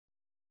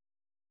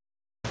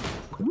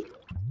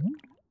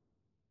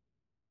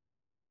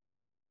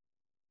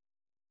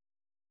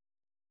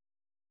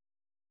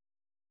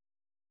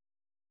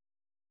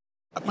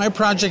My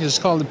project is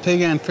called the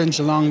Peigan Fringe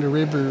Along the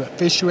River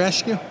Fish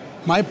Rescue.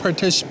 My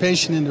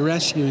participation in the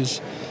rescue is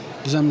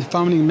I'm the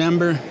founding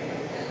member,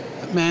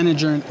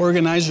 manager, and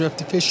organizer of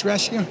the fish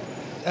rescue.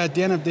 At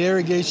the end of the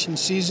irrigation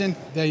season,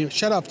 they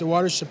shut off the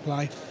water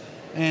supply,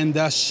 and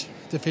thus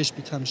the fish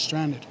become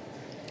stranded.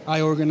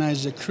 I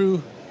organize a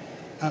crew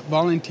of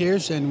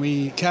volunteers, and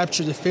we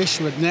capture the fish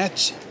with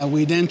nets.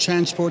 We then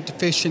transport the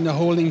fish into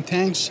holding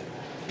tanks.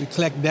 We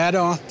collect data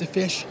off the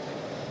fish,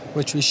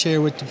 which we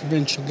share with the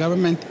provincial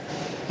government.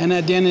 And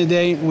at the end of the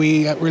day,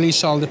 we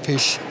release all the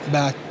fish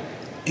back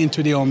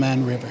into the Old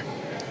Man River.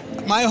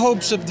 My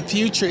hopes of the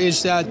future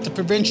is that the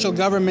provincial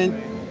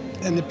government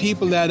and the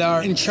people that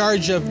are in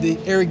charge of the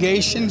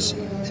irrigations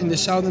in the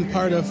southern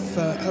part of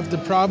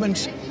the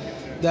province,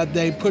 that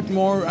they put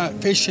more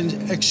fish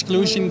and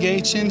exclusion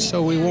gates in,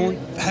 so we won't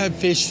have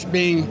fish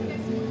being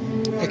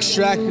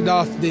extracted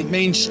off the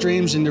main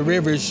streams and the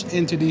rivers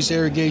into these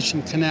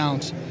irrigation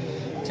canals,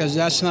 because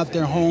that's not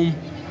their home.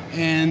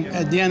 And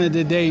at the end of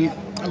the day,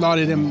 a lot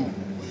of them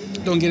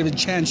don't get a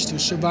chance to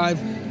survive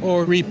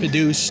or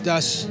reproduce.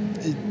 Thus,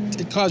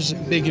 it causes a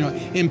big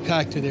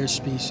impact to their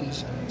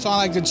species. So all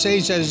I could say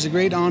is that it's a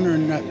great honor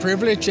and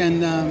privilege,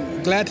 and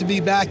glad to be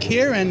back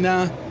here, and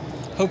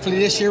hopefully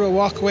this year we'll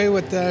walk away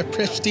with the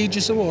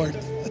prestigious award.